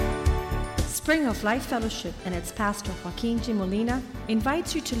Spring of Life Fellowship and its pastor Joaquin G. Molina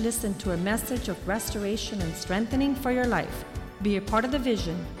invites you to listen to a message of restoration and strengthening for your life. Be a part of the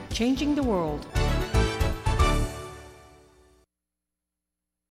vision, changing the world.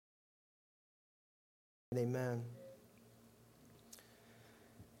 Amen.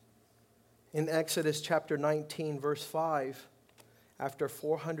 In Exodus chapter 19, verse 5, after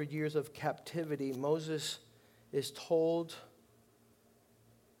 400 years of captivity, Moses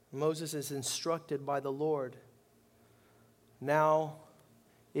is instructed by the Lord, "Now,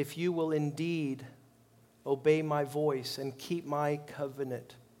 if you will indeed obey my voice and keep my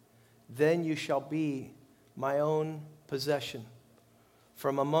covenant, then you shall be my own possession.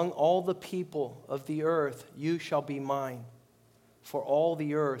 From among all the people of the earth, you shall be mine, for all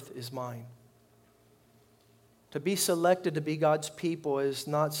the earth is mine." To be selected to be God's people is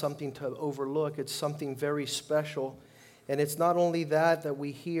not something to overlook. It's something very special. And it's not only that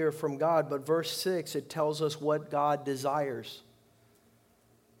we hear from God, but verse 6, it tells us what God desires.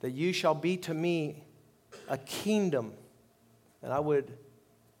 That you shall be to me a kingdom. And I would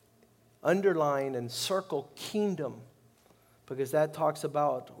underline and circle kingdom, because that talks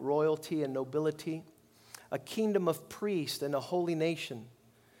about royalty and nobility. A kingdom of priests and a holy nation.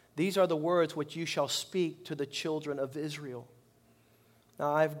 These are the words which you shall speak to the children of Israel.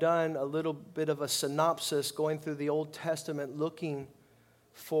 Now, I've done a little bit of a synopsis going through the Old Testament looking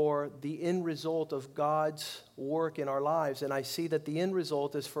for the end result of God's work in our lives. And I see that the end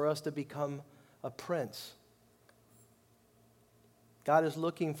result is for us to become a prince. God is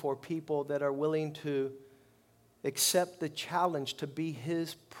looking for people that are willing to accept the challenge to be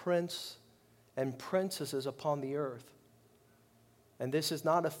His prince and princesses upon the earth. And this is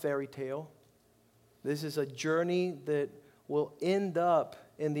not a fairy tale. This is a journey that will end up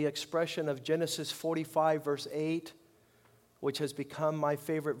in the expression of Genesis 45, verse 8, which has become my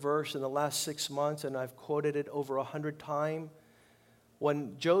favorite verse in the last 6 months, and I've quoted it over 100 times.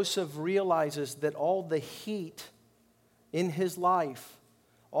 When Joseph realizes that all the heat in his life,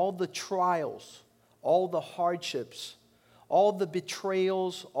 all the trials, all the hardships, all the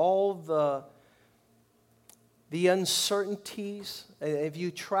betrayals, all the uncertainties. If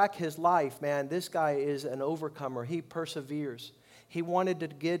you track his life, man, this guy is an overcomer. He perseveres. He wanted to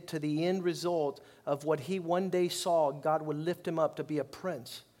get to the end result of what he one day saw. God would lift him up to be a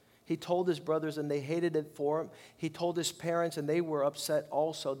prince. He told his brothers and they hated it for him. He told his parents and they were upset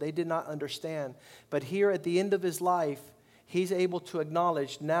also. They did not understand. But here at the end of his life, he's able to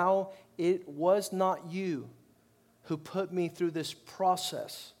acknowledge, now it was not you who put me through this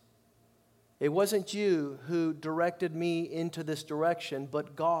process. It wasn't you who directed me into this direction,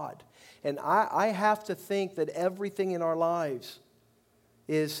 but God. And I have to think that everything in our lives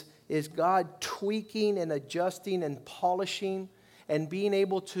is God tweaking and adjusting and polishing and being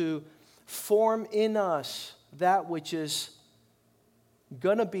able to form in us that which is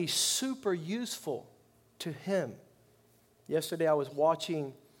going to be super useful to Him. Yesterday I was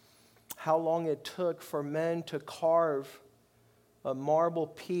watching how long it took for men to carve a marble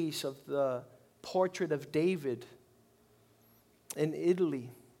piece of the portrait of David in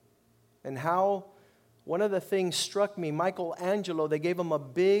Italy. And how one of the things struck me, Michelangelo, they gave him a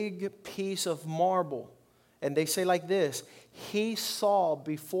big piece of marble. And they say like this, he saw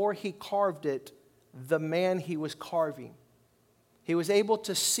before he carved it the man he was carving. He was able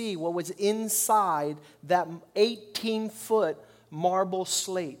to see what was inside that 18-foot marble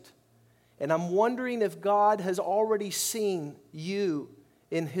slate. And I'm wondering if God has already seen you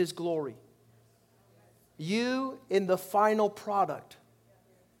in His glory. You in the final product.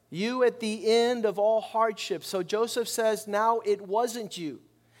 You at the end of all hardship. So Joseph says, now it wasn't you.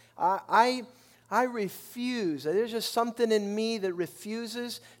 I refuse. There's just something in me that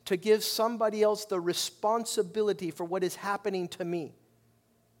refuses to give somebody else the responsibility for what is happening to me.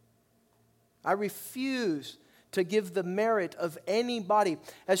 I refuse to give the merit of anybody.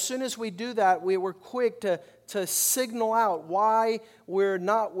 As soon as we do that, we were quick to signal out why we're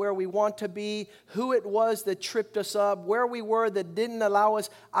not where we want to be, who it was that tripped us up, where we were that didn't allow us.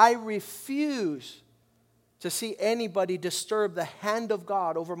 I refuse to see anybody disturb the hand of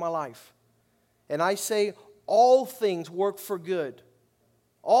God over my life. And I say, all things work for good.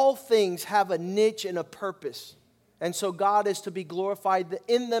 All things have a niche and a purpose. And so God is to be glorified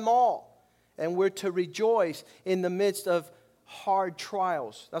in them all. And we're to rejoice in the midst of hard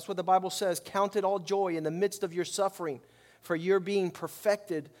trials. That's what the Bible says. Count it all joy in the midst of your suffering, for you're being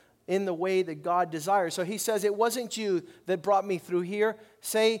perfected in the way that God desires. So he says, it wasn't you that brought me through here.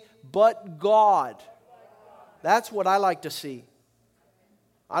 Say, but God. That's what I like to see.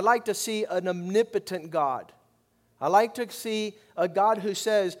 I like to see an omnipotent God. I like to see a God who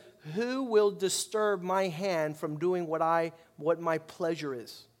says, who will disturb my hand from doing what my pleasure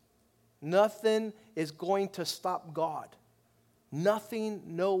is? Nothing is going to stop God. Nothing,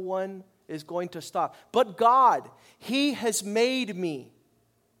 no one is going to stop. But God, He has made me.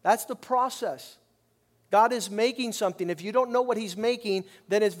 That's the process. God is making something. If you don't know what He's making,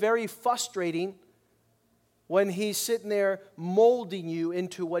 then it's very frustrating when He's sitting there molding you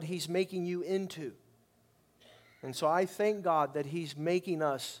into what He's making you into. And so I thank God that He's making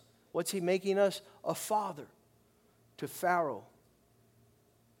us, what's He making us? A father to Pharaoh,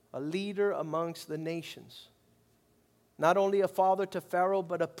 a leader amongst the nations. Not only a father to Pharaoh,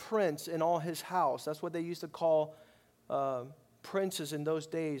 but a prince in all his house. That's what they used to call princes in those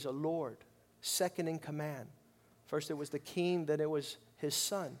days, a lord, second in command. First it was the king, then it was his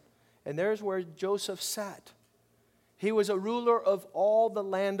son. And there's where Joseph sat. He was a ruler of all the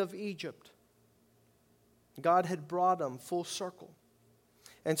land of Egypt. God had brought him full circle.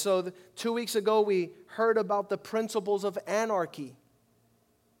 And so 2 weeks ago we heard about the principles of anarchy.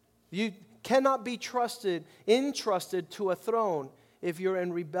 You cannot be entrusted to a throne if you're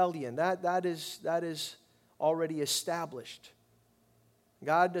in rebellion. That is already established.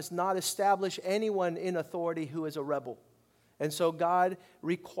 God does not establish anyone in authority who is a rebel. And so God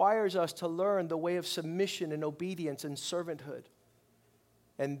requires us to learn the way of submission and obedience and servanthood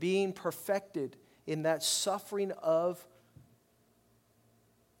and being perfected in that suffering of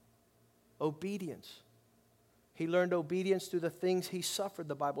obedience. He learned obedience through the things He suffered,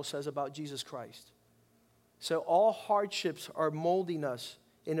 the Bible says about Jesus Christ. So all hardships are molding us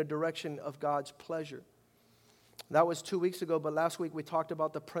in a direction of God's pleasure. That was 2 weeks ago, but last week we talked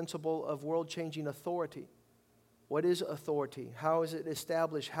about the principle of world-changing authority. What is authority? How is it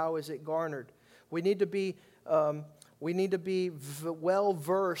established? How is it garnered? We need to be well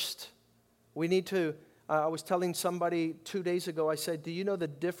versed. We need to. I was telling somebody 2 days ago. I said, "Do you know the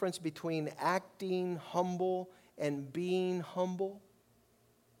difference between acting humble and being humble?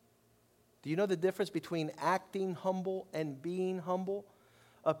 Do you know the difference between acting humble and being humble?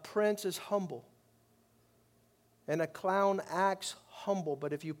 A prince is humble, and a clown acts humble.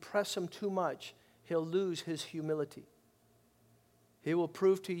 But if you press him too much, he'll lose his humility. He will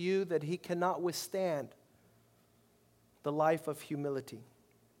prove to you that he cannot withstand the life of humility."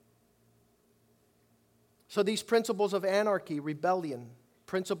 So these principles of anarchy, rebellion,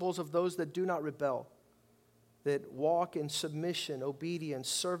 principles of those that do not rebel, that walk in submission, obedience,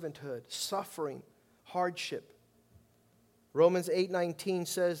 servanthood, suffering, hardship. Romans 8:19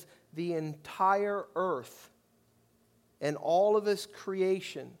 says, the entire earth and all of its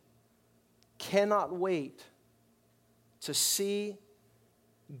creation cannot wait to see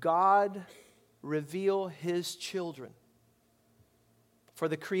God reveal His children. For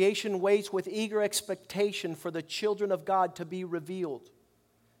the creation waits with eager expectation for the children of God to be revealed.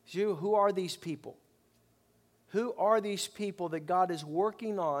 Who are these people? Who are these people that God is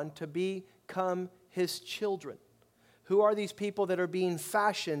working on to become His children? Who are these people that are being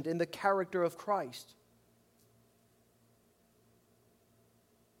fashioned in the character of Christ?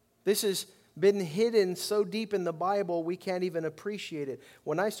 This has been hidden so deep in the Bible we can't even appreciate it.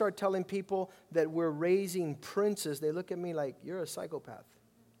 When I start telling people that we're raising princes, they look at me like, "You're a psychopath."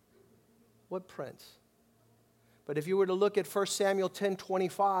 What prince? But if you were to look at 1 Samuel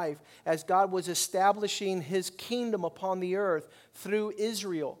 10:25, as God was establishing His kingdom upon the earth through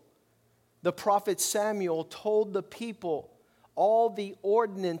Israel, the prophet Samuel told the people all the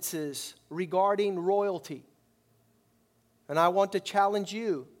ordinances regarding royalty. And I want to challenge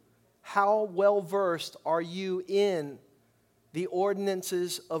you. How well versed are you in the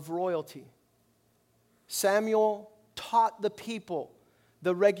ordinances of royalty? Samuel taught the people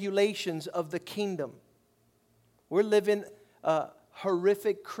the regulations of the kingdom. We're living a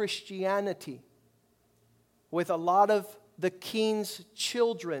horrific Christianity with a lot of the king's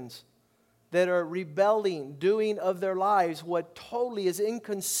children that are rebelling, doing of their lives what totally is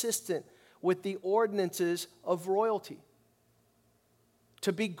inconsistent with the ordinances of royalty.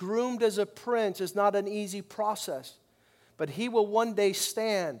 To be groomed as a prince is not an easy process, but he will one day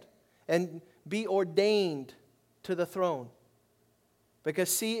stand and be ordained to the throne. Because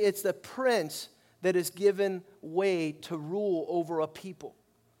see, it's the prince that is given way to rule over a people.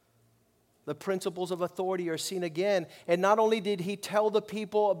 The principles of authority are seen again. And not only did he tell the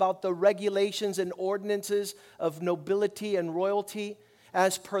people about the regulations and ordinances of nobility and royalty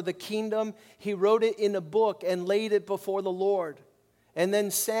as per the kingdom, he wrote it in a book and laid it before the Lord. And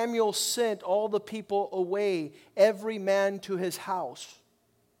then Samuel sent all the people away, every man to his house.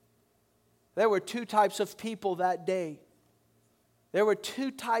 There were two types of people that day. There were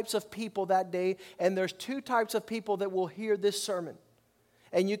two types of people that day, and there's two types of people that will hear this sermon.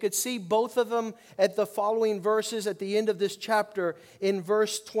 And you could see both of them at the following verses at the end of this chapter in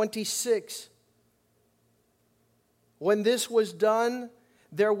verse 26. When this was done,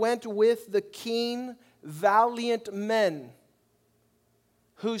 there went with the king valiant men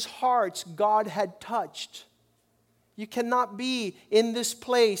whose hearts God had touched. You cannot be in this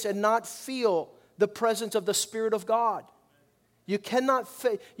place and not feel the presence of the Spirit of God. You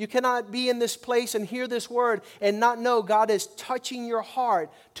cannot be in this place and hear this word and not know God is touching your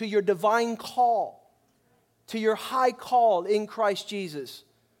heart to your divine call, to your high call in Christ Jesus.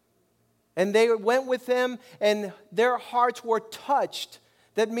 And they went with him and their hearts were touched.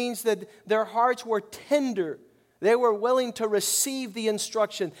 That means that their hearts were tender. They were willing to receive the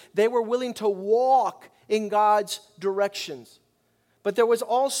instruction. They were willing to walk in God's directions. But there was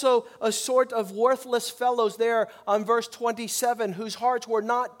also a sort of worthless fellows there on verse 27 whose hearts were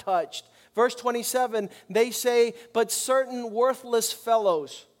not touched. Verse 27, they say, but certain worthless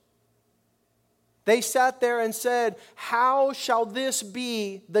fellows. They sat there and said, how shall this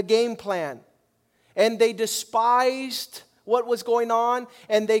be the game plan? And they despised what was going on,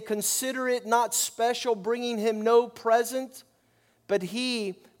 and they consider it not special, bringing him no present. But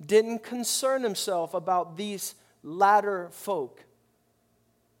he didn't concern himself about these latter folk.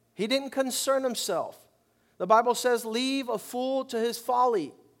 He didn't concern himself. The Bible says, leave a fool to his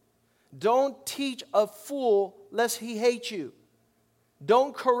folly. Don't teach a fool lest he hate you.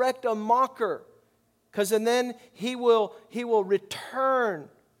 Don't correct a mocker, because then he will return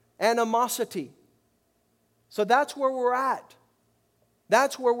animosity. So that's where we're at.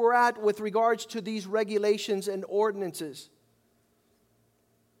 That's where we're at with regards to these regulations and ordinances.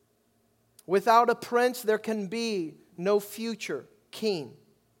 Without a prince, there can be no future king.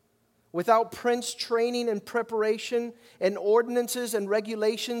 Without prince training and preparation and ordinances and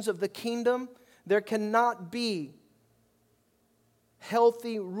regulations of the kingdom, there cannot be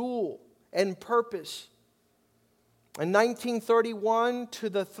healthy rule and purpose. In 1931, to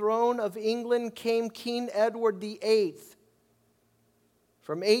the throne of England came King Edward VIII.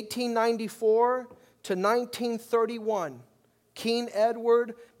 From 1894 to 1931, King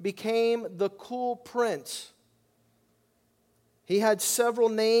Edward became the cool prince. He had several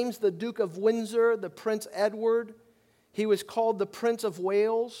names: the Duke of Windsor, the Prince Edward. He was called the Prince of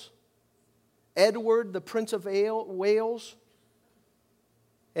Wales. Edward, the Prince of Wales.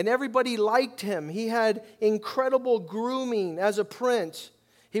 And everybody liked him. He had incredible grooming as a prince.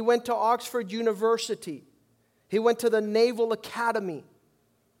 He went to Oxford University. He went to the Naval Academy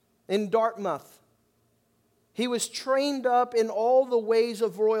in Dartmouth. He was trained up in all the ways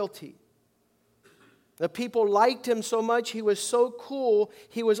of royalty. The people liked him so much, he was so cool,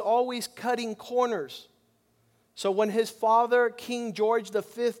 he was always cutting corners. So when his father, King George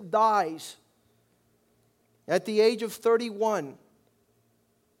V, dies at the age of 31,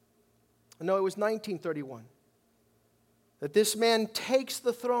 no, it was 1931, that this man takes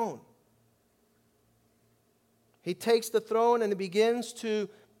the throne. He takes the throne and he begins to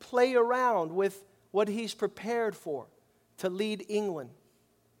play around with what he's prepared for, to lead England.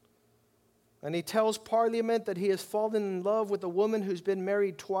 And he tells Parliament that he has fallen in love with a woman who's been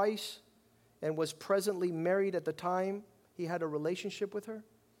married twice and was presently married at the time he had a relationship with her.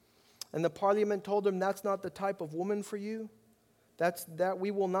 And the Parliament told him, that's not the type of woman for you. That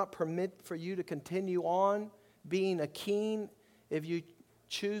we will not permit for you to continue on being a king if you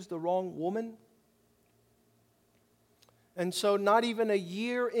choose the wrong woman. And so not even a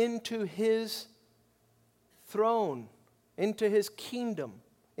year into his throne, into his kingdom,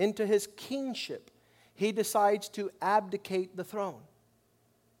 into his kingship, he decides to abdicate the throne.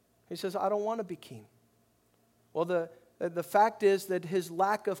 He says, I don't want to be king. Well, the fact is that his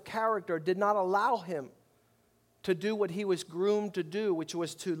lack of character did not allow him to do what he was groomed to do, which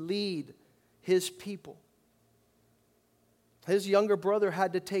was to lead his people. His younger brother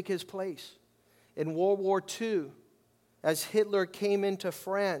had to take his place. In World War II, as Hitler came into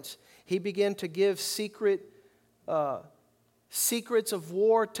France, he began to give secrets of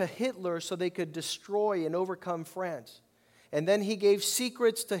war to Hitler so they could destroy and overcome France. And then he gave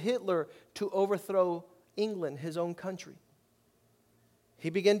secrets to Hitler to overthrow England, his own country.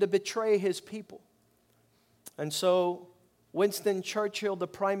 He began to betray his people. And so Winston Churchill, the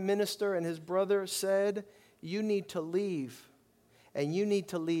prime minister, and his brother said, you need to leave, and you need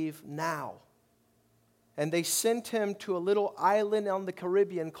to leave now. And they sent him to a little island on the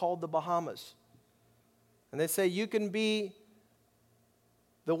Caribbean called the Bahamas. And they say, you can be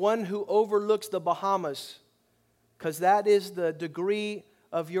the one who overlooks the Bahamas, because that is the degree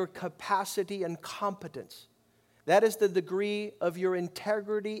of your capacity and competence. That is the degree of your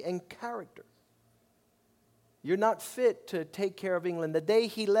integrity and character. You're not fit to take care of England. The day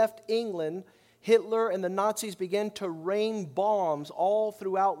he left England, Hitler and the Nazis began to rain bombs all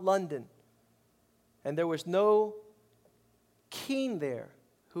throughout London. And there was no king there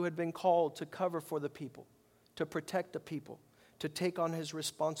who had been called to cover for the people, to protect the people, to take on his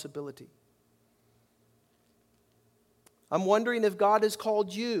responsibility. I'm wondering if God has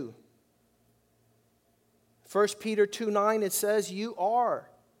called you. 1 Peter 2:9, it says, you are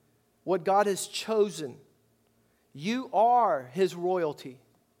what God has chosen. You are his royalty.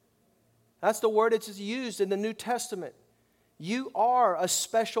 That's the word that's used in the New Testament. You are a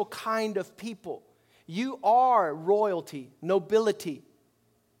special kind of people. You are royalty, nobility.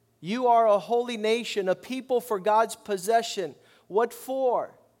 You are a holy nation, a people for God's possession. What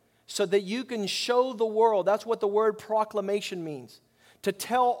for? So that you can show the world. That's what the word proclamation means. To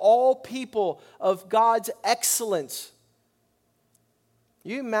tell all people of God's excellence.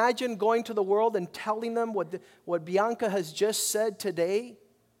 You imagine going to the world and telling them what Bianca has just said today?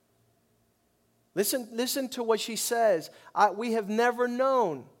 Listen to what she says. We have never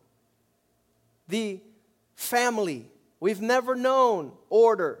known the family. We've never known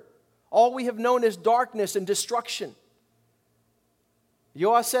order. All we have known is darkness and destruction.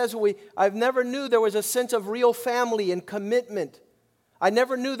 Yoah says, I've never knew there was a sense of real family and commitment. I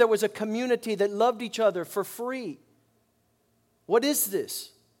never knew there was a community that loved each other for free. What is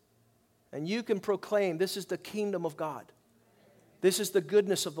this? And you can proclaim, this is the kingdom of God. This is the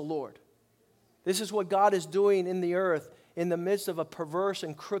goodness of the Lord. This is what God is doing in the earth in the midst of a perverse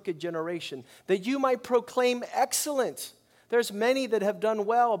and crooked generation. That you might proclaim excellence. There's many that have done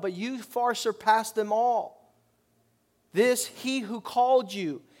well, but you far surpass them all. This, he who called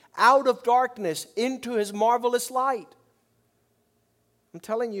you out of darkness into his marvelous light. I'm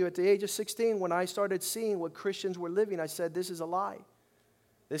telling you, at the age of 16, when I started seeing what Christians were living, I said, this is a lie.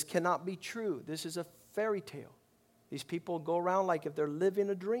 This cannot be true. This is a fairy tale. These people go around like if they're living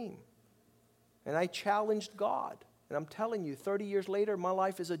a dream. And I challenged God. And I'm telling you, 30 years later, my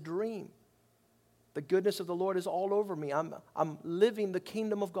life is a dream. The goodness of the Lord is all over me. I'm living the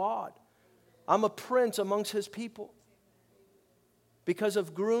kingdom of God. I'm a prince amongst his people. Because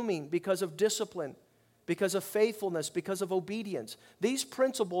of grooming, because of discipline, because of faithfulness, because of obedience. These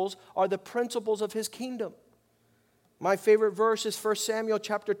principles are the principles of his kingdom. My favorite verse is 1 Samuel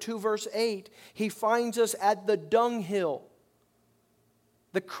chapter 2, verse 8. He finds us at the dunghill,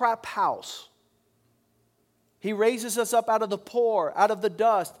 the crap house. He raises us up out of the poor, out of the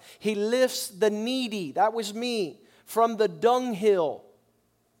dust. He lifts the needy, that was me, from the dunghill.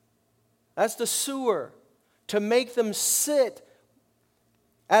 That's the sewer. To make them sit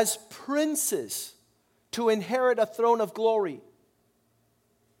as princes to inherit a throne of glory.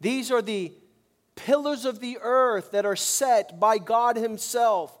 These are the pillars of the earth that are set by God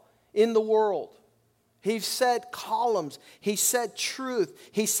himself in the world. He set columns. He set truth.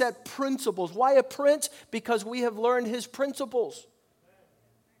 He set principles. Why a prince? Because we have learned his principles.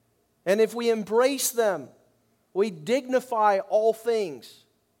 And if we embrace them, we dignify all things.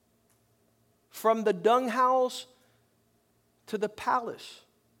 From the dung house to the palace.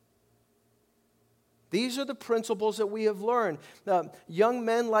 These are the principles that we have learned. Young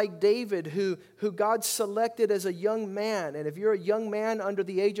men like David, who God selected as a young man. And if you're a young man under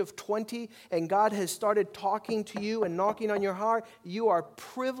the age of 20 and God has started talking to you and knocking on your heart, you are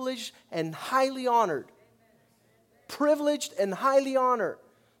privileged and highly honored. Privileged and highly honored.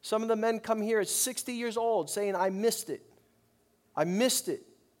 Some of the men come here at 60 years old saying, I missed it. I missed it.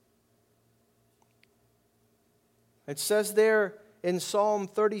 It says there in Psalm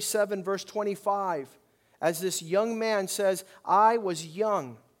 37, verse 25, as this young man says, I was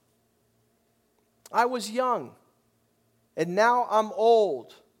young. I was young. And now I'm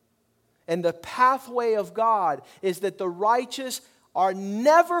old. And the pathway of God is that the righteous are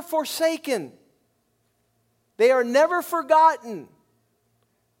never forsaken. They are never forgotten.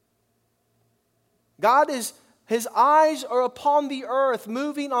 His eyes are upon the earth,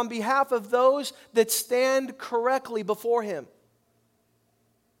 moving on behalf of those that stand correctly before him.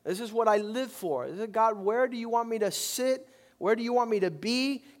 This is what I live for. Is it, God, where do you want me to sit? Where do you want me to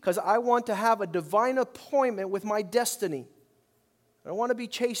be? Because I want to have a divine appointment with my destiny. I don't want to be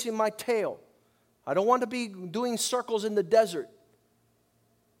chasing my tail. I don't want to be doing circles in the desert.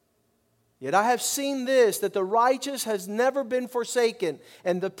 Yet I have seen this, that the righteous has never been forsaken,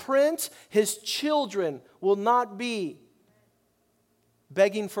 and the prince, his children, will not be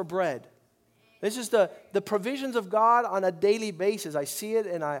begging for bread. This is the provisions of God on a daily basis. I see it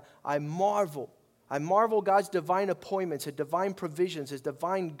and I marvel. I marvel God's divine appointments, His divine provisions, His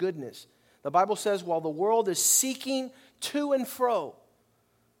divine goodness. The Bible says while the world is seeking to and fro,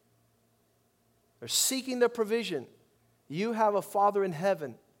 They're seeking the provision. You have a Father in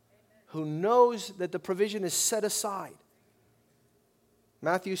heaven who knows that the provision is set aside.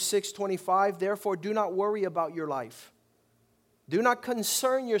 Matthew 6:25, therefore do not worry about your life. Do not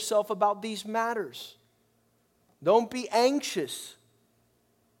concern yourself about these matters. Don't be anxious.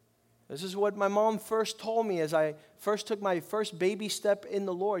 This is what my mom first told me as I first took my first baby step in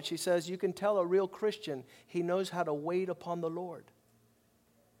the Lord. She says, you can tell a real Christian, he knows how to wait upon the Lord.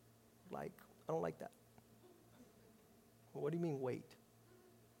 Like, I don't like that. Well, what do you mean wait?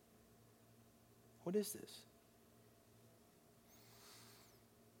 What is this?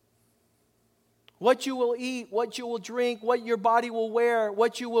 What you will eat, what you will drink, what your body will wear,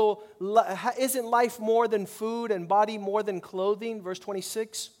 isn't life more than food and body more than clothing? Verse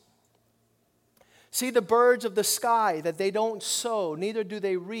 26. See the birds of the sky, that they don't sow, neither do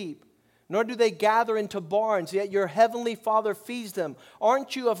they reap, nor do they gather into barns, yet your heavenly Father feeds them.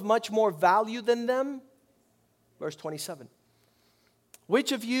 Aren't you of much more value than them? Verse 27.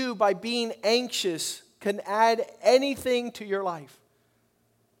 Which of you, by being anxious, can add anything to your life?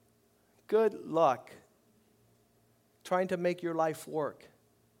 Good luck trying to make your life work.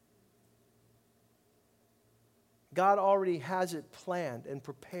 God already has it planned and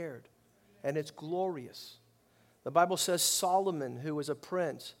prepared, and it's glorious. The Bible says Solomon, who was a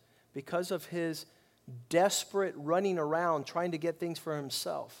prince, because of his desperate running around trying to get things for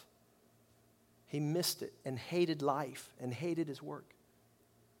himself, he missed it and hated life and hated his work.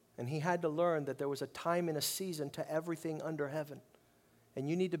 And he had to learn that there was a time and a season to everything under heaven. And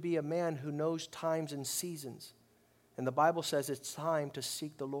you need to be a man who knows times and seasons. And the Bible says it's time to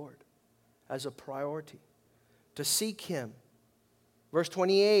seek the Lord as a priority, to seek Him. Verse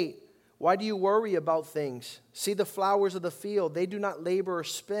 28, why do you worry about things? See the flowers of the field, they do not labor or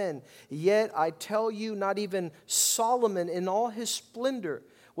spin. Yet I tell you, not even Solomon in all his splendor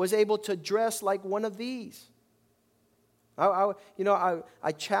was able to dress like one of these. I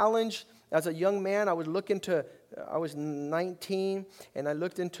challenged as a young man. I was 19, and I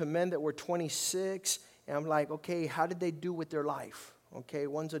looked into men that were 26, and I'm like, okay, how did they do with their life? Okay,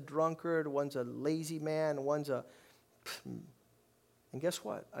 one's a drunkard, one's a lazy man, and guess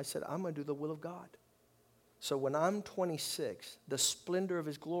what? I said, I'm going to do the will of God. So when I'm 26, the splendor of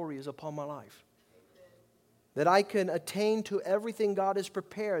His glory is upon my life. That I can attain to everything God has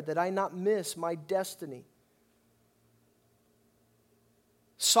prepared, that I not miss my destiny.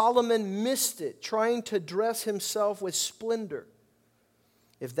 Solomon missed it, trying to dress himself with splendor.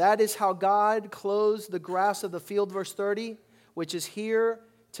 If that is how God clothes the grass of the field, verse 30, which is here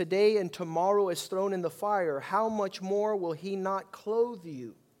today and tomorrow is thrown in the fire, how much more will He not clothe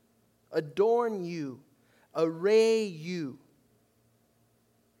you, adorn you, array you?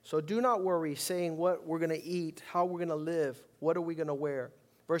 So do not worry, saying what we're going to eat, how we're going to live, what are we going to wear.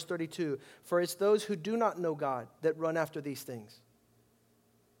 Verse 32, for it's those who do not know God that run after these things.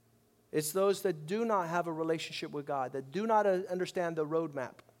 It's those that do not have a relationship with God, that do not understand the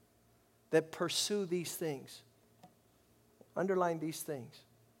roadmap, that pursue these things. Underline these things.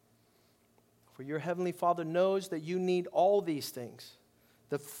 For your heavenly Father knows that you need all these things,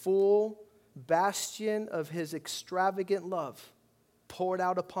 the full bastion of His extravagant love poured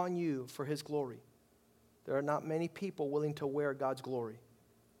out upon you for His glory. There are not many people willing to wear God's glory.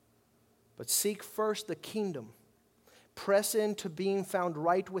 But seek first the kingdom. Press into being found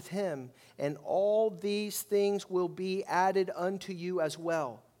right with Him, and all these things will be added unto you as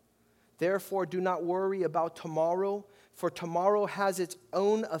well. Therefore, do not worry about tomorrow, for tomorrow has its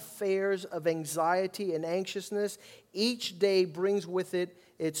own affairs of anxiety and anxiousness. Each day brings with it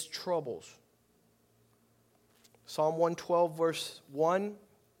its troubles. Psalm 112, verse 1.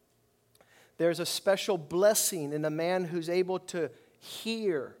 There's a special blessing in a man who's able to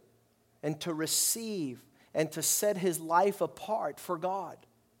hear and to receive and to set his life apart for God.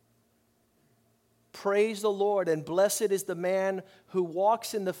 Praise the Lord, and blessed is the man who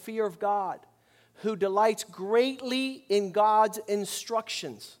walks in the fear of God, who delights greatly in God's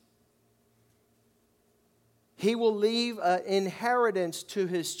instructions. He will leave an inheritance to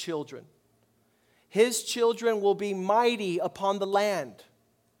his children. His children will be mighty upon the land.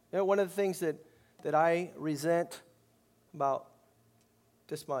 You know, one of the things that I resent about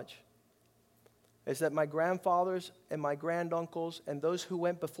this much is that my grandfathers and my granduncles and those who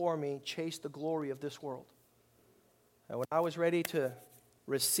went before me chased the glory of this world. And when I was ready to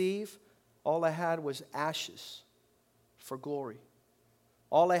receive, all I had was ashes for glory.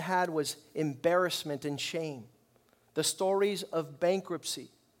 All I had was embarrassment and shame. The stories of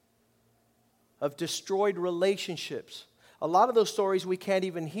bankruptcy, of destroyed relationships. A lot of those stories we can't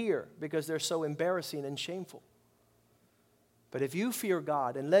even hear because they're so embarrassing and shameful. But if you fear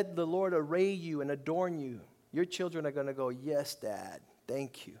God and let the Lord array you and adorn you, your children are going to go, yes, Dad,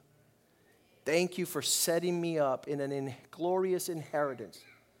 thank you. Thank you for setting me up in an glorious inheritance.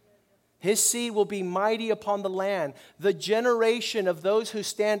 His seed will be mighty upon the land. The generation of those who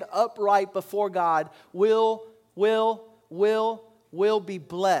stand upright before God will be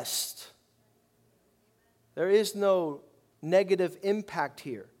blessed. There is no negative impact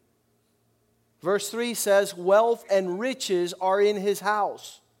here. Verse 3 says, wealth and riches are in his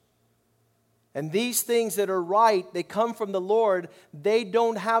house. And these things that are right, they come from the Lord. They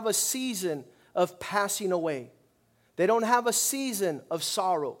don't have a season of passing away. They don't have a season of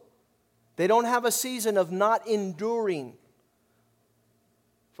sorrow. They don't have a season of not enduring.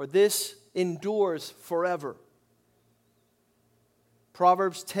 For this endures forever.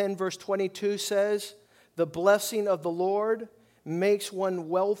 Proverbs 10 verse 22 says, the blessing of the Lord makes one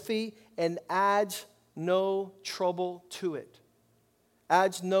wealthy and adds no trouble to it.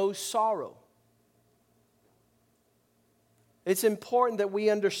 Adds no sorrow. It's important that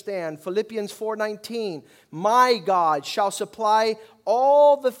we understand Philippians 4:19, my God shall supply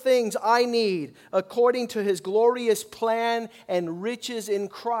all the things I need according to his glorious plan and riches in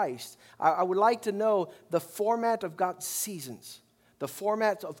Christ. I would like to know the format of God's seasons, the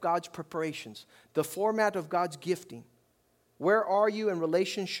format of God's preparations, the format of God's gifting. Where are you in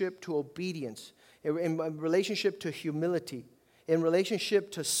relationship to obedience, in relationship to humility, in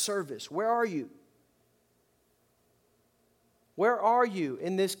relationship to service? Where are you? Where are you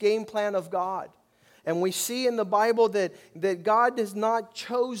in this game plan of God? And we see in the Bible that God has not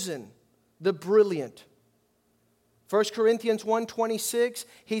chosen the brilliant. 1 Corinthians 1:26,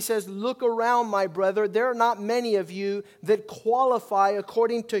 he says, look around, my brother. There are not many of you that qualify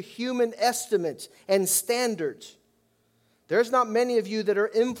according to human estimates and standards. There's not many of you that are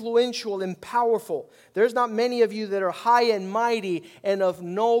influential and powerful. There's not many of you that are high and mighty and of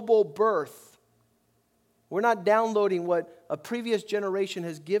noble birth. We're not downloading what a previous generation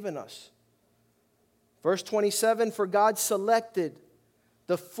has given us. Verse 27, for God selected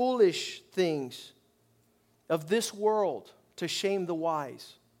the foolish things of this world to shame the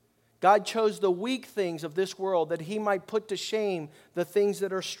wise. God chose the weak things of this world that he might put to shame the things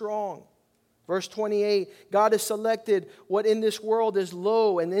that are strong. Verse 28, God has selected what in this world is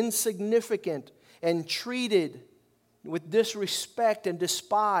low and insignificant and treated with disrespect and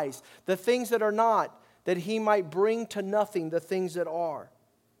despised. The things that are not, that he might bring to nothing the things that are.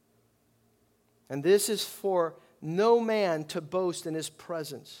 And this is for no man to boast in his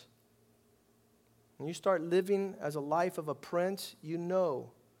presence. When you start living as a life of a prince, you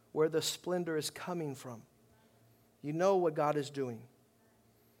know where the splendor is coming from. You know what God is doing.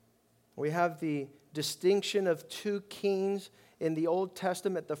 We have the distinction of two kings in the Old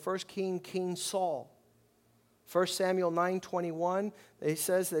Testament. The first king, King Saul. 1 Samuel 9:21, it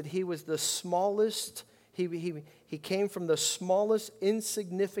says that he was the smallest. He came from the smallest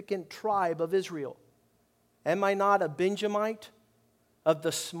insignificant tribe of Israel. Am I not a Benjamite of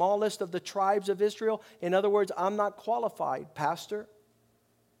the smallest of the tribes of Israel? In other words, I'm not qualified, Pastor.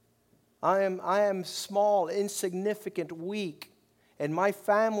 I am small, insignificant, weak. And my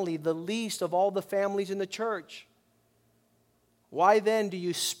family, the least of all the families in the church. Why then do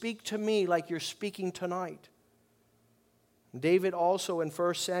you speak to me like you're speaking tonight? David also in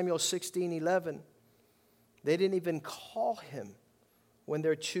 1 Samuel 16:11, they didn't even call him when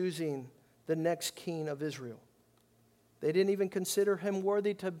they're choosing the next king of Israel. They didn't even consider him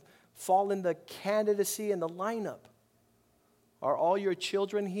worthy to fall in the candidacy and the lineup. Are all your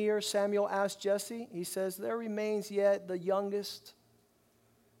children here? Samuel asked Jesse. He says, there remains yet the youngest.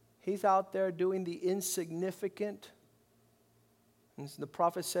 He's out there doing the insignificant. And the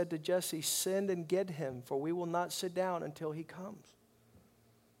prophet said to Jesse, send and get him, for we will not sit down until he comes.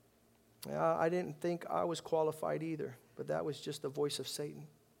 I didn't think I was qualified either, but that was just the voice of Satan.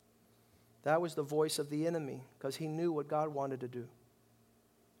 That was the voice of the enemy, because he knew what God wanted to do.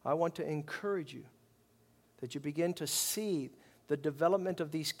 I want to encourage you that you begin to see the development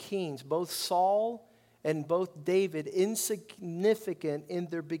of these kings, both Saul and both David, insignificant in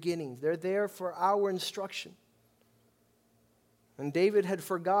their beginnings. They're there for our instruction. And David had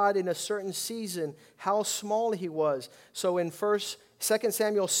forgot in a certain season how small he was. So in 2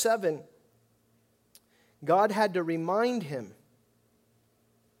 Samuel 7, God had to remind him.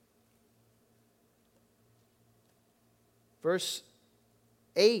 Verse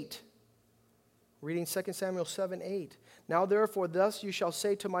 8, reading 2 Samuel 7:8. Now therefore, thus you shall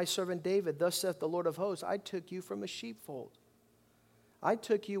say to my servant David, thus saith the Lord of hosts, I took you from a sheepfold. I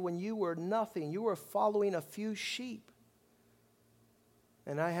took you when you were nothing. You were following a few sheep.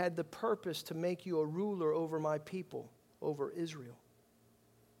 And I had the purpose to make you a ruler over my people. over Israel.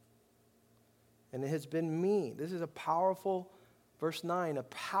 And it has been me. This is a powerful, verse 9, a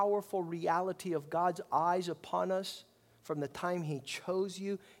powerful reality of God's eyes upon us from the time He chose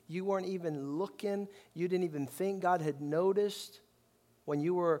you. You weren't even looking. You didn't even think God had noticed when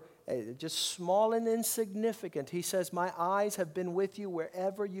you were just small and insignificant. He says, my eyes have been with you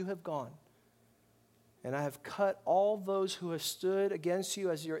wherever you have gone. And I have cut all those who have stood against you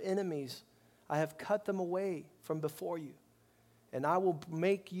as your enemies. I have cut them away from before you. And I will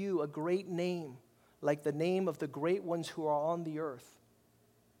make you a great name, like the name of the great ones who are on the earth.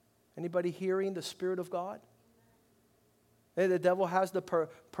 Anybody hearing the Spirit of God? The devil has the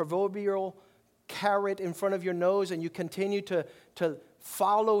proverbial carrot in front of your nose, and you continue to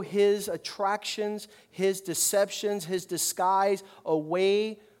follow his attractions, his deceptions, his disguise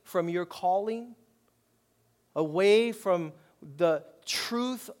away from your calling, away from the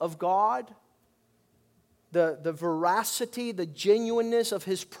truth of God, the veracity, the genuineness of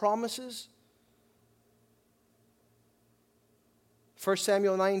His promises. 1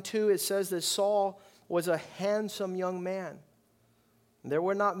 Samuel 9:2, it says that Saul was a handsome young man. There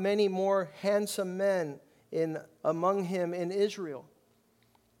were not many more handsome men among him in Israel.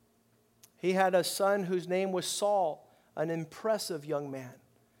 He had a son whose name was Saul, an impressive young man.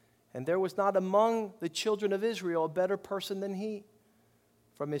 And there was not among the children of Israel a better person than he.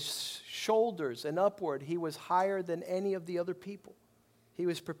 From his shoulders and upward, he was higher than any of the other people. He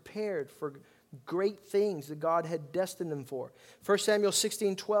was prepared for great things that God had destined him for. 1 Samuel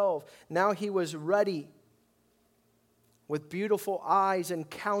 16:12, now he was ruddy, with beautiful eyes and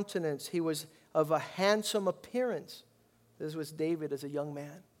countenance. He was of a handsome appearance. This was David as a young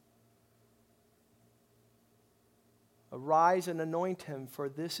man. Arise and anoint him, for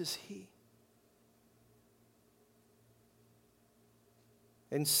this is he.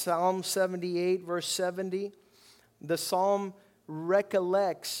 In Psalm 78, verse 70, the psalm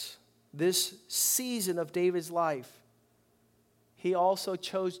recollects this season of David's life. He also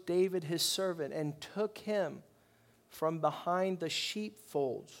chose David, his servant, and took him from behind the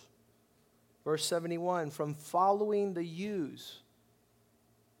sheepfolds. Verse 71, from following the ewes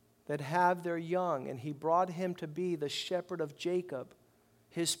that have their young, and he brought him to be the shepherd of Jacob,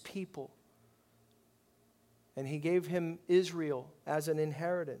 his people. And he gave him Israel as an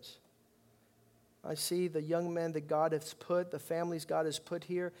inheritance. I see the young men that God has put, the families God has put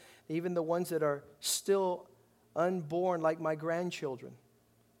here, even the ones that are still unborn like my grandchildren.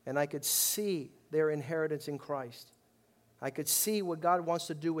 And I could see their inheritance in Christ. I could see what God wants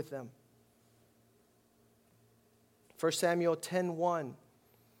to do with them. 1 Samuel 10:1.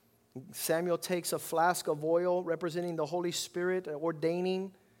 Samuel takes a flask of oil representing the Holy Spirit,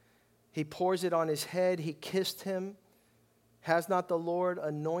 ordaining. He pours it on his head. He kissed him. Has not the Lord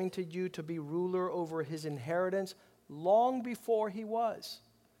anointed you to be ruler over his inheritance? Long before he was.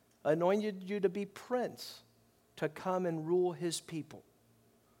 Anointed you to be prince, to come and rule his people.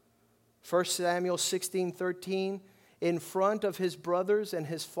 1 Samuel 16:13. In front of his brothers and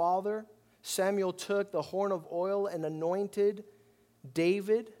his father, Samuel took the horn of oil and anointed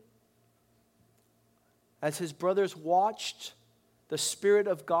David. As his brothers watched, the Spirit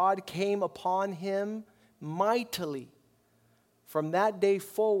of God came upon him mightily. From that day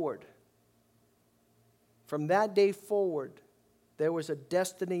forward, there was a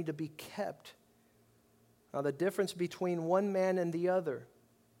destiny to be kept. Now, the difference between one man and the other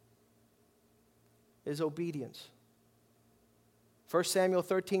is obedience. 1 Samuel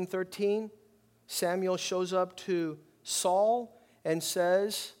 13:13, Samuel shows up to Saul and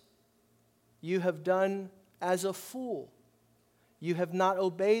says, you have done as a fool. You have not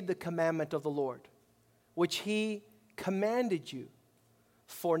obeyed the commandment of the Lord, which he commanded you.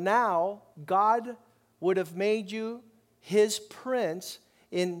 For now, God would have made you his prince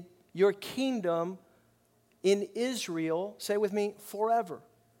in your kingdom in Israel. Say with me, forever.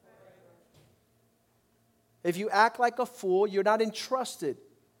 If you act like a fool, you're not entrusted.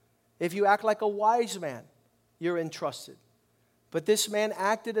 If you act like a wise man, you're entrusted. But this man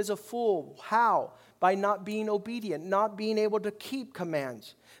acted as a fool. How? By not being obedient, not being able to keep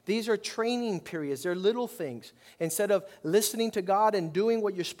commands. These are training periods. They're little things. Instead of listening to God and doing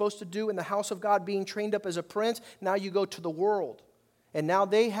what you're supposed to do in the house of God, being trained up as a prince, now you go to the world. And now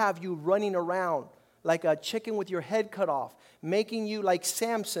they have you running around like a chicken with your head cut off, making you like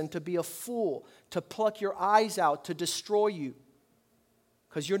Samson to be a fool, to pluck your eyes out, to destroy you.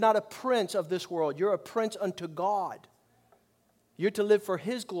 Because you're not a prince of this world. You're a prince unto God. You're to live for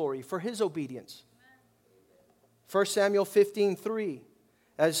his glory, for his obedience. 1 Samuel 15:3.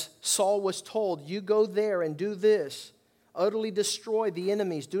 As Saul was told, you go there and do this. Utterly destroy the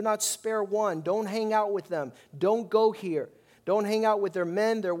enemies. Do not spare one. Don't hang out with them. Don't go here. Don't hang out with their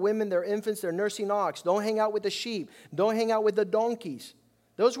men, their women, their infants, their nursing ox. Don't hang out with the sheep. Don't hang out with the donkeys.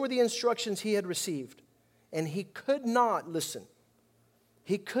 Those were the instructions he had received. And he could not listen.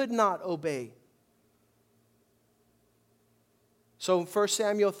 He could not obey. So 1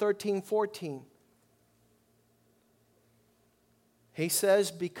 Samuel 13:14, he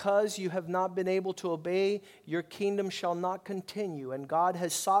says, because you have not been able to obey, your kingdom shall not continue. And God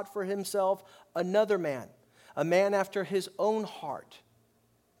has sought for himself another man, a man after his own heart.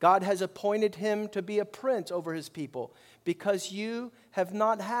 God has appointed him to be a prince over his people because you have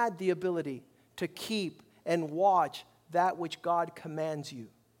not had the ability to keep and watch that which God commands you.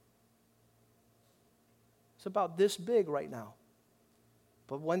 It's about this big right now.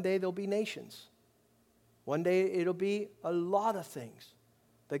 But one day there'll be nations. One day it'll be a lot of things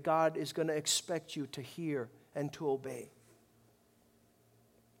that God is going to expect you to hear and to obey.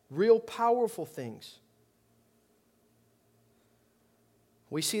 Real powerful things.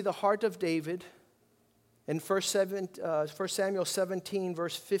 We see the heart of David in 1 Samuel 17,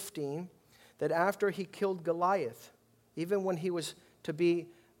 verse 15, that after he killed Goliath, even when he was to be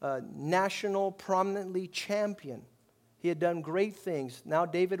a national, prominently champion, he had done great things. Now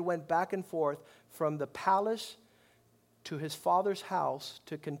David went back and forth from the palace to his father's house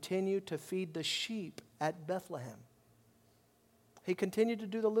to continue to feed the sheep at Bethlehem. He continued to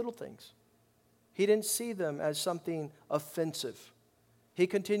do the little things. He didn't see them as something offensive. He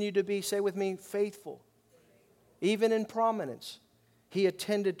continued to be, say with me, faithful. Even in prominence, he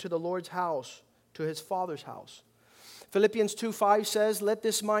attended to the Lord's house, to his father's house. Philippians 2:5 says, let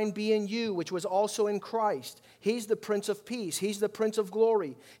this mind be in you, which was also in Christ. He's the Prince of Peace. He's the Prince of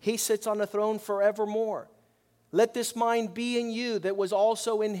Glory. He sits on the throne forevermore. Let this mind be in you that was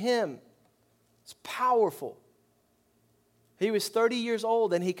also in him. It's powerful. He was 30 years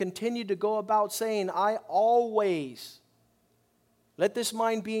old and he continued to go about saying, I always. Let this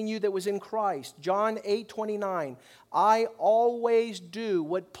mind be in you that was in Christ. John 8:29. I always do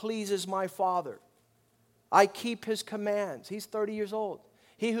what pleases my Father. I keep his commands. He's 30 years old.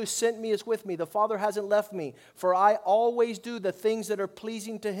 He who sent me is with me. The Father hasn't left me, for I always do the things that are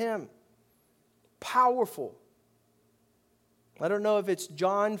pleasing to him. Powerful. I don't know if it's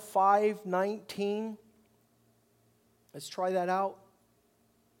John 5:19. Let's try that out.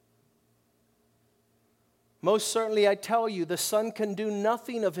 Most certainly I tell you, the Son can do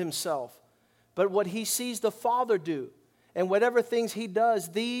nothing of himself, but what he sees the Father do. And whatever things he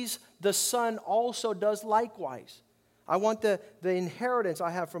does, these the Son also does likewise. I want the inheritance I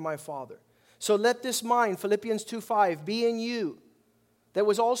have from my Father. So let this mind, Philippians 2:5, be in you, that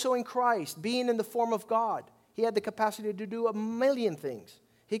was also in Christ, being in the form of God. He had the capacity to do a million things.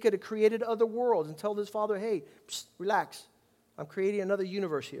 He could have created other worlds and told his Father, hey, relax, I'm creating another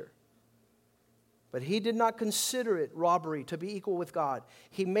universe here. But he did not consider it robbery to be equal with God.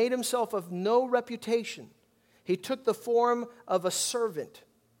 He made himself of no reputation. He took the form of a servant.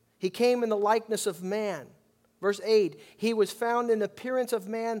 He came in the likeness of man. Verse 8, he was found in appearance of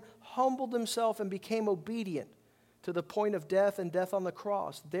man, humbled himself and became obedient to the point of death and death on the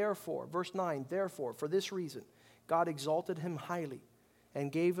cross. Therefore, verse 9, therefore, for this reason, God exalted him highly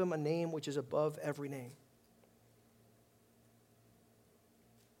and gave him a name which is above every name.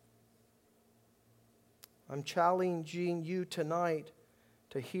 I'm challenging you tonight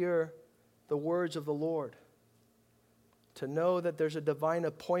to hear the words of the Lord, to know that there's a divine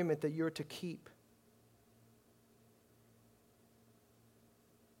appointment that you're to keep.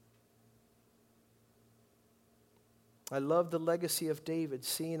 I love the legacy of David,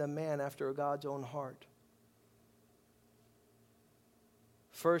 seeing a man after God's own heart.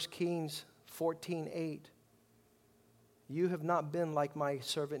 1 Kings 14:8. You have not been like my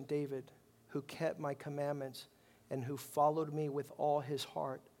servant David, who kept my commandments and who followed me with all his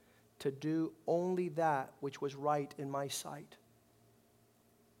heart to do only that which was right in my sight.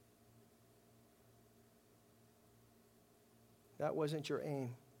 That wasn't your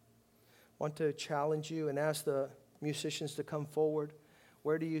aim. I want to challenge you and ask the musicians to come forward.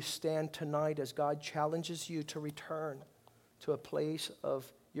 Where do you stand tonight as God challenges you to return to a place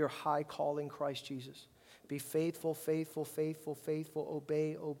of your high call in Christ Jesus? Be faithful, faithful, faithful, faithful.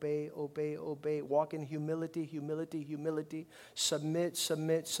 Obey, obey, obey, obey. Walk in humility, humility, humility. Submit,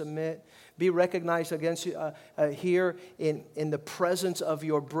 submit, submit. Be recognized against here in the presence of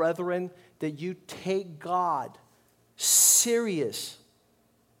your brethren that you take God serious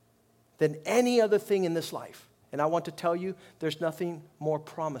than any other thing in this life. And I want to tell you, there's nothing more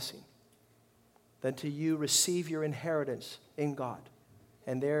promising than to you receive your inheritance in God.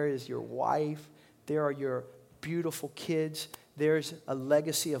 And there is your wife, there are your beautiful kids. There's a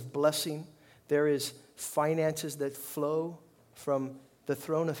legacy of blessing. There is finances that flow from the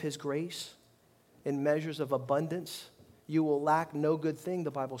throne of His grace in measures of abundance. You will lack no good thing,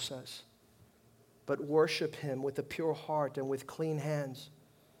 the Bible says. But worship Him with a pure heart and with clean hands.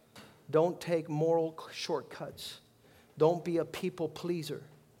 Don't take moral shortcuts. Don't be a people pleaser.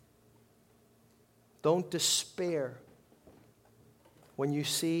 Don't despair when you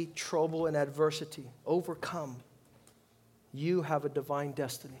see trouble and adversity. Overcome. You have a divine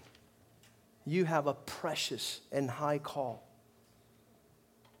destiny. You have a precious and high call.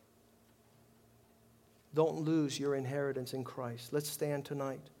 Don't lose your inheritance in Christ. Let's stand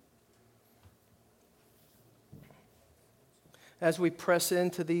tonight. As we press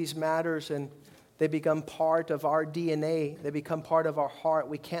into these matters and they become part of our DNA, they become part of our heart,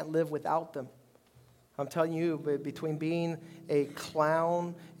 we can't live without them. I'm telling you, between being a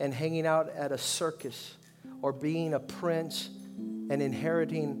clown and hanging out at a circus, or being a prince and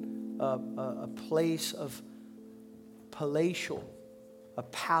inheriting a place of palatial, a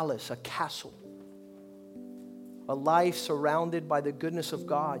palace, a castle, a life surrounded by the goodness of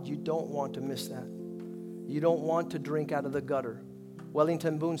God, you don't want to miss that. You don't want to drink out of the gutter.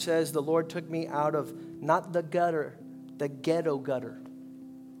 Wellington Boone says, the Lord took me out of not the gutter, the ghetto gutter,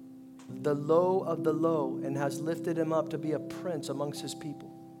 the low of the low, and has lifted him up to be a prince amongst His people.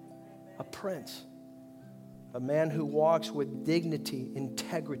 A prince. A man who walks with dignity,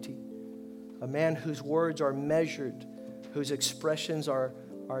 integrity. A man whose words are measured, whose expressions are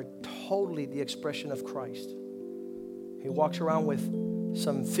totally the expression of Christ. He walks around with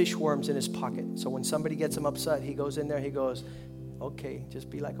some fish worms in his pocket. So when somebody gets him upset, he goes in there, he goes, okay, just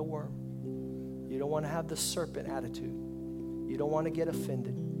be like a worm. You don't want to have the serpent attitude. You don't want to get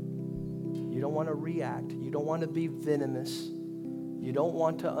offended. You don't want to react. You don't want to be venomous. You don't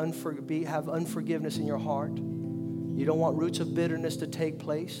want to have unforgiveness in your heart. You don't want roots of bitterness to take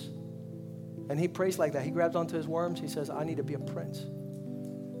place. And he prays like that. He grabs onto his worms. He says, I need to be a prince.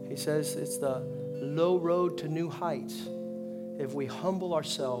 He says it's the low road to new heights. If we humble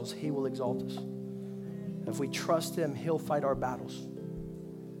ourselves, He will exalt us. If we trust Him, He'll fight our battles.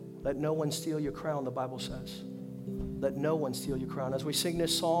 Let no one steal your crown, the Bible says. Let no one steal your crown. As we sing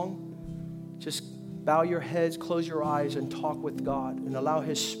this song, just bow your heads, close your eyes, and talk with God, and allow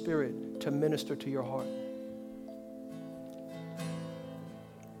His Spirit to minister to your heart.